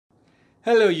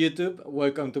Hello YouTube,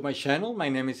 welcome to my channel. My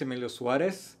name is Emilio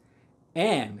Suarez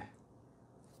and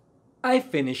I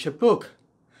finished a book.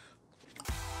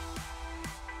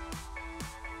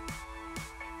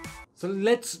 So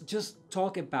let's just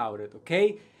talk about it,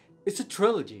 okay? It's a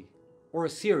trilogy or a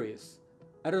series.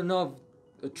 I don't know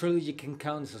if a trilogy can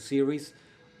count as a series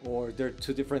or they're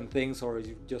two different things or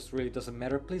it just really doesn't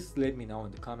matter. Please let me know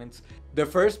in the comments. The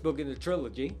first book in the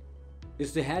trilogy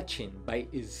is The Hatching by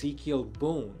Ezekiel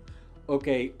Boone.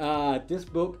 Okay, this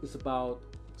book is about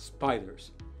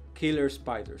spiders, killer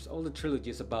spiders. All the trilogy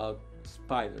is about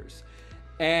spiders,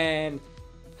 and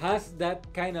has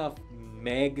that kind of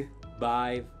Meg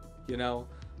vibe, you know,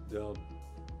 the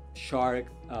shark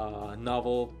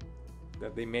novel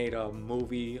that they made a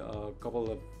movie a couple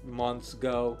of months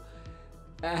ago.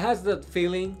 It has that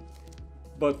feeling,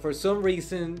 but for some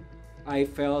reason, I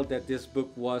felt that this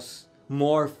book was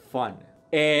more fun.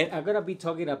 And I'm gonna be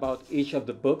talking about each of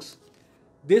the books.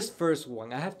 This first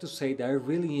one, I have to say that I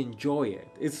really enjoy it.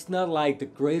 It's not like the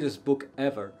greatest book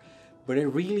ever, but I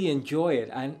really enjoy it,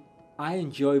 and I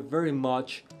enjoy very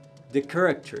much the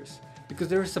characters because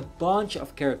there's a bunch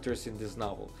of characters in this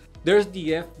novel. There's the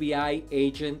FBI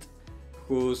agent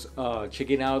who's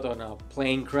checking out on a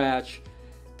plane crash,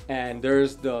 and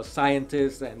there's the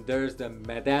scientist, and there's the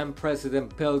Madame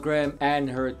President Pilgrim and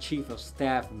her chief of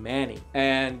staff Manny.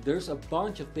 And there's a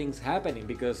bunch of things happening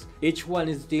because each one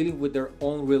is dealing with their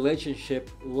own relationship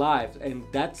lives, and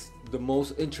that's the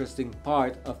most interesting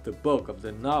part of the book, of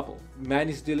the novel.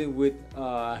 Manny's dealing with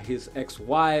his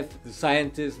ex-wife, the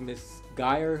scientist Miss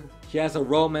Geyer. She has a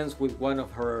romance with one of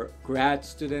her grad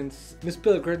students. Miss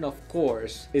Pilgrim, of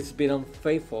course, is been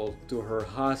unfaithful to her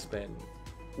husband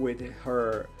with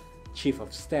her chief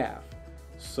of staff.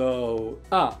 So,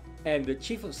 and the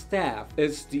chief of staff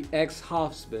is the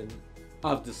ex-husband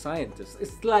of the scientist.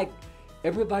 It's like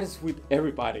everybody's with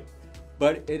everybody,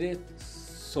 but it is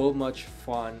so much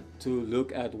fun to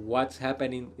look at what's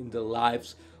happening in the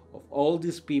lives of all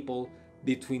these people.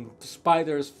 Between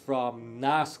spiders from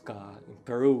Nazca in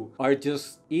Peru are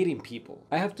just eating people.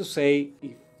 I have to say,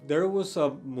 if there was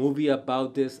a movie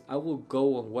about this, I will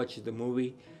go and watch the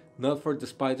movie. Not for the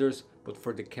spiders, but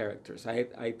for the characters.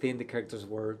 I think the characters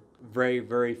were very,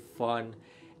 very fun,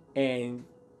 and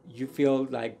you feel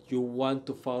like you want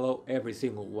to follow every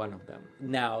single one of them.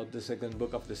 Now, the second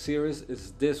book of the series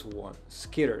is this one,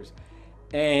 Skitters.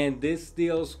 And this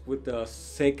deals with the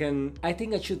second, I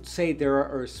think I should say there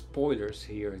are spoilers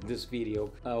here in this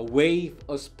video. A wave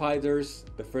of spiders,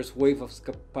 the first wave of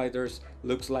spiders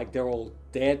looks like they're all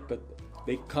dead, but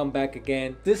they come back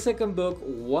again. This second book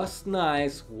was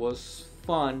nice, was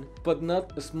fun, but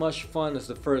not as much fun as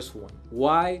the first one.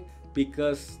 Why?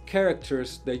 Because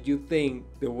characters that you think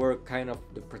they were kind of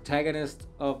the protagonist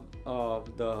of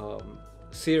the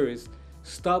series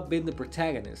stop being the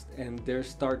protagonist, and they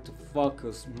start to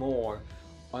focus more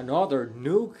on other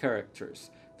new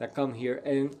characters that come here.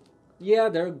 And yeah,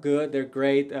 they're good, they're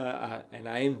great, and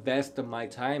I invest my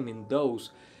time in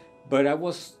those, but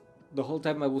the whole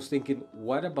time I was thinking,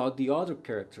 what about the other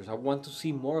characters? I want to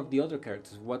see more of the other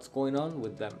characters. What's going on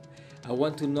with them? I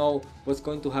want to know what's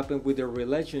going to happen with their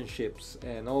relationships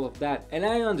and all of that. And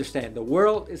I understand the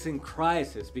world is in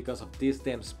crisis because of these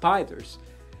damn spiders.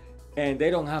 And they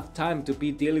don't have time to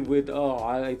be dealing with, oh,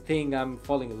 I think I'm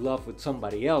falling in love with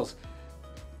somebody else.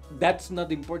 That's not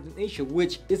the important issue,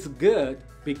 which is good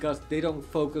because they don't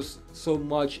focus so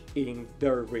much in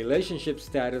their relationship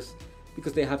status,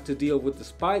 because they have to deal with the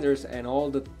spiders and all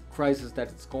the crisis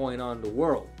that is going on in the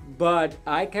world. But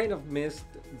I kind of missed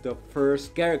the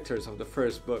first characters of the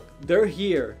first book. They're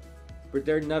here, but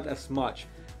they're not as much.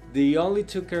 The only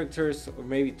two characters, or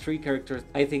maybe three characters,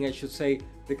 I think I should say,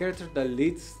 the character that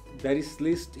is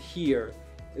listed here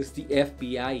is the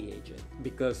FBI agent,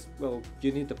 because, well,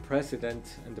 you need the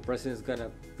president, and the president is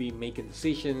gonna be making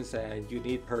decisions, and you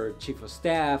need her chief of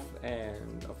staff,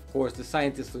 and of course the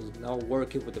scientist who's now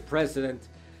working with the president.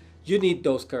 You need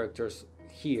those characters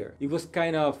here. It was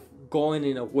kind of going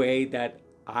in a way that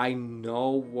I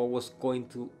know what was going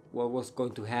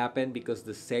to happen, because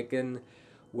the second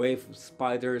wave of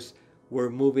spiders were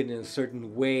moving in a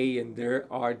certain way, and there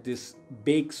are these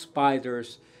big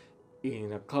spiders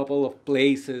in a couple of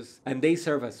places, and they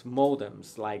serve as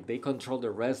modems, like they control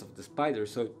the rest of the spiders,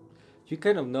 so you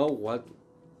kind of know what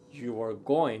you are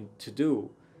going to do.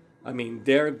 I mean,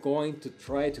 they're going to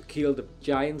try to kill the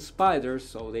giant spiders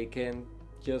so they can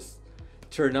just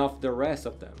turn off the rest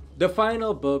of them. The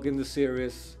final book in the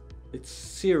series,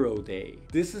 it's Zero Day.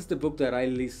 This is the book that I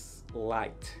least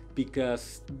liked,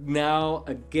 because now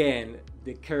again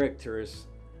the characters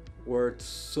were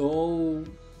so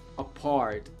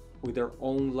apart with their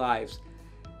own lives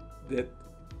that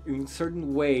in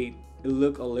certain way it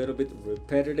looked a little bit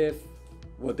repetitive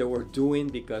what they were doing,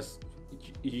 because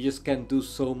you just can't do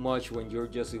so much when you're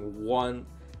just in one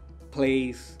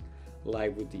place,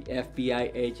 like with the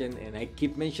FBI agent. And I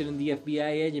keep mentioning the FBI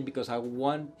agent because I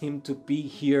want him to be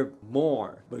here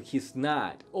more, but he's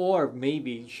not. Or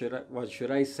maybe what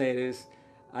should I say is,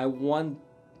 I want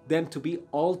them to be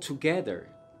all together,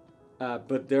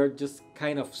 but they're just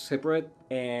kind of separate,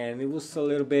 and it was a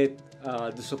little bit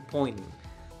disappointing.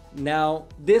 Now,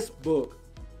 this book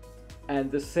and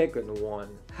the second one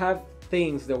have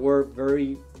things that were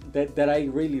that I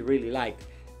really liked.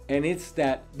 And it's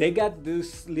that they got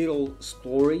these little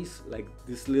stories, like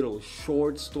these little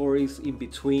short stories in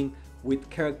between, with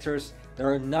characters that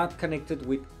are not connected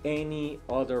with any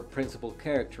other principal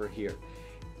character here.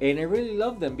 And I really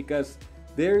love them because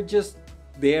they're just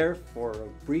there for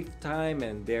a brief time,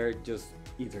 and they're just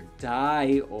either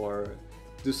die or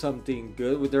do something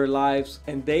good with their lives,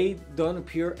 and they don't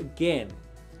appear again.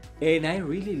 And I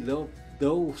really love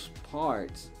those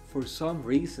parts for some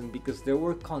reason, because they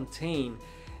were contained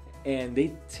and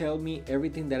they tell me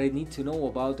everything that I need to know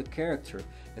about the character.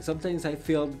 And sometimes I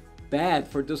feel bad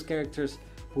for those characters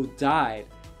who died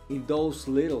in those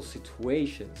little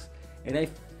situations, and I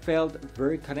felt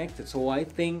very connected. So I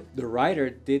think the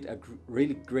writer did a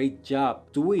really great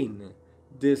job doing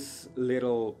these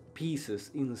little pieces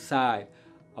inside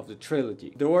of the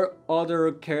trilogy. There were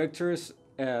other characters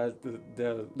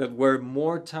that were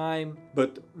more time,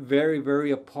 but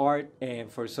very apart,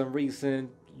 and for some reason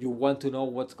you want to know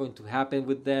what's going to happen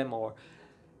with them, or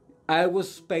I was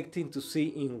expecting to see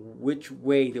in which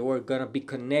way they were gonna be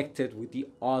connected with the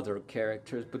other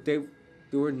characters, but they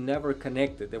were never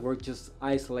connected. They were just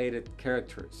isolated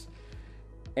characters,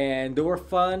 and they were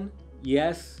fun,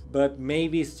 yes, but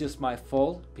maybe it's just my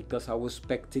fault, because I was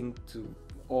expecting to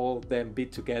all them be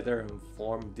together and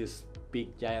form this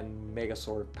big giant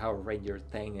Megazord Power Ranger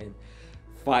thing and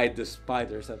fight the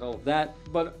spiders and all of that.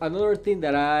 But another thing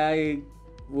that I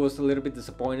was a little bit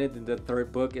disappointed in the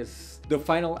third book is the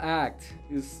final act.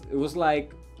 It was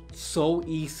like so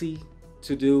easy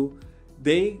to do.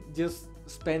 They just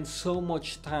spent so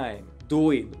much time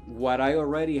doing what I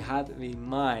already had in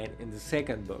mind in the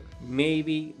second book.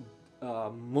 Maybe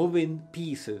moving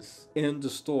pieces in the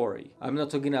story. I'm not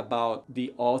talking about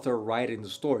the author writing the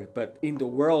story, but in the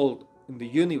world, in the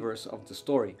universe of the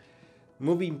story.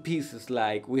 Moving pieces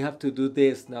like, we have to do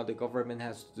this, now the government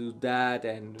has to do that,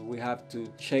 and we have to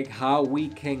check how we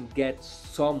can get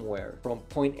somewhere from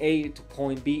point A to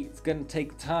point B. It's gonna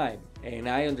take time, and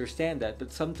I understand that,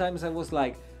 but sometimes I was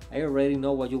like, I already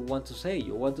know what you want to say.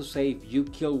 You want to say, if you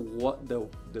kill what the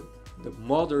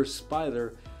mother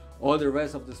spider, all the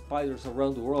rest of the spiders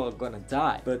around the world are gonna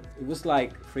die. But it was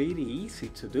like pretty easy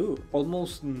to do.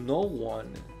 Almost no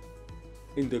one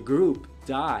in the group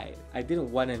died. I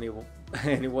didn't want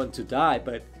anyone to die,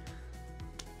 but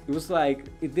it was like,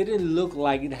 it didn't look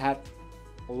like it had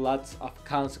lots of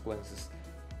consequences.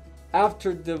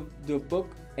 After the book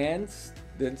ends,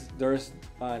 then there's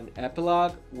an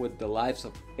epilogue with the lives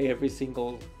of every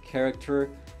single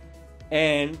character,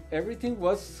 and everything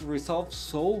was resolved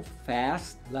so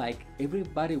fast. Like,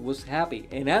 everybody was happy,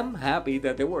 and I'm happy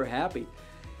that they were happy.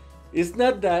 It's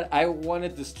not that I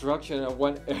wanted destruction, I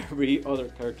want every other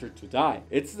character to die.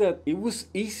 It's that it was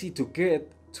easy to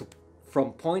get to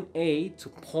from point A to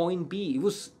point B. It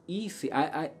was easy.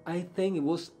 I think it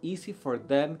was easy for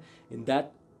them in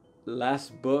that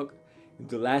last book, in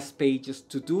the last pages,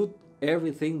 to do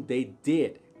everything they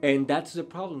did. And that's the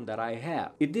problem that I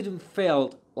have. It didn't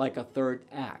feel like a third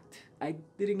act. I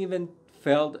didn't even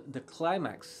felt the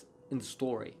climax in the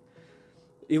story.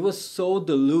 It was so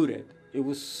diluted. It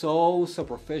was so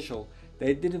superficial that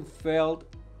it didn't feel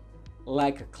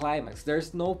like a climax.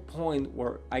 There's no point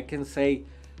where I can say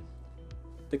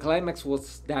the climax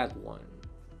was that one,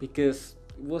 because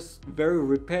it was very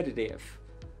repetitive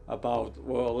about,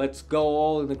 well, let's go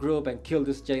all in the group and kill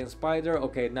this giant spider.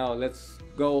 Okay, now let's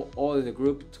go all in the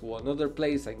group to another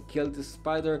place and kill this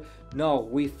spider. No,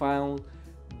 we found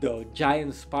the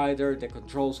giant spider that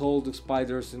controls all the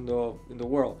spiders in the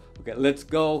world. Okay, let's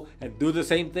go and do the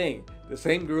same thing. The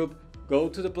same group, go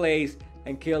to the place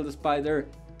and kill the spider.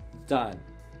 Done.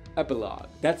 Epilogue.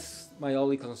 That's my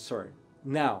only concern.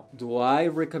 Now, do I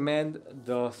recommend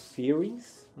the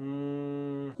series?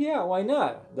 Yeah, why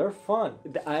not? They're fun.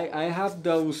 I have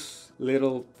those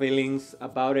little feelings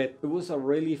about it. It was a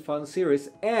really fun series,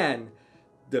 and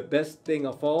the best thing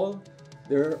of all,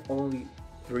 there are only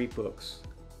 3 books.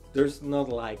 There's not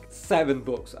like 7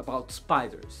 books about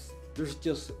spiders. There's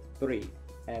just 3,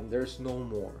 and there's no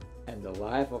more. And the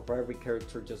life of every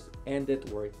character just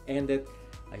ended where it ended.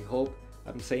 I hope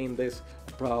I'm saying this,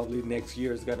 probably next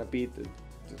year is gonna be the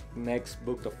next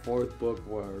book, the fourth book,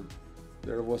 where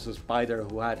there was a spider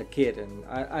who had a kid, and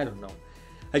I don't know.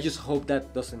 I just hope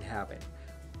that doesn't happen.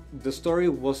 The story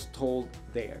was told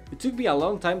there. It took me a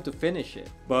long time to finish it,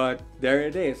 but there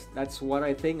it is. That's what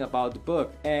I think about the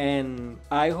book, and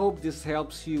I hope this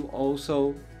helps you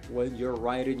also when you're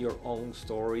writing your own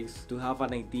stories, to have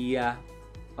an idea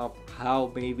of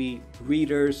how maybe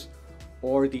readers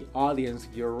or the audience,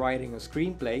 if you're writing a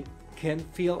screenplay, can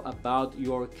feel about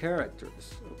your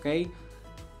characters, okay?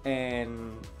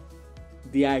 And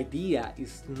the idea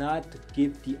is not to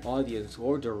give the audience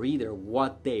or the reader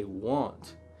what they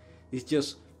want. It's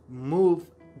just move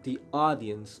the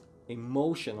audience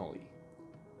emotionally.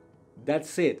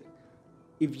 That's it.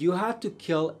 If you had to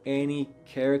kill any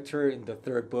character in the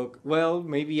third book, well,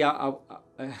 maybe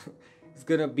it's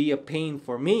gonna be a pain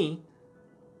for me.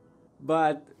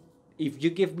 But if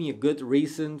you give me a good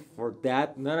reason for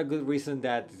that, not a good reason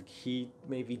that he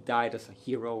maybe died as a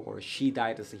hero or she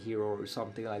died as a hero or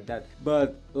something like that,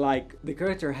 but like the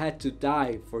character had to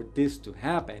die for this to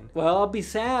happen, well, I'll be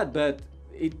sad, but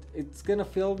it's gonna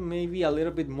feel maybe a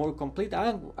little bit more complete.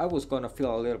 I was gonna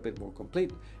feel a little bit more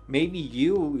complete. Maybe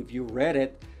you, if you read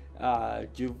it,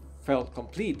 you felt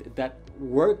complete. That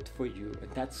worked for you, and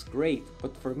that's great.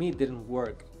 But for me, it didn't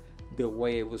work the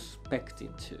way I was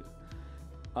expecting to.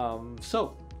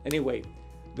 So anyway,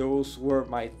 those were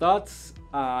my thoughts.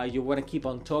 You want to keep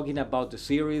on talking about the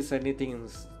series, anything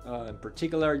in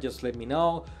particular, just let me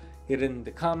know. Hit it in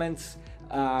the comments.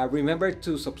 Remember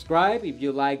to subscribe if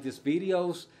you like these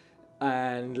videos,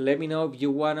 and let me know if you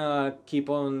want to keep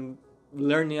on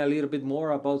learning a little bit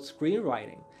more about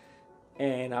screenwriting,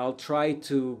 and I'll try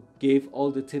to give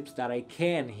all the tips that I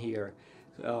can here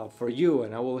for you,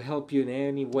 and I will help you in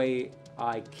any way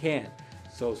I can.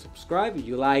 So subscribe if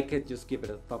you like it, just give it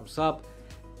a thumbs up,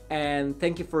 and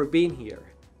thank you for being here.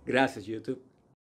 Gracias, YouTube.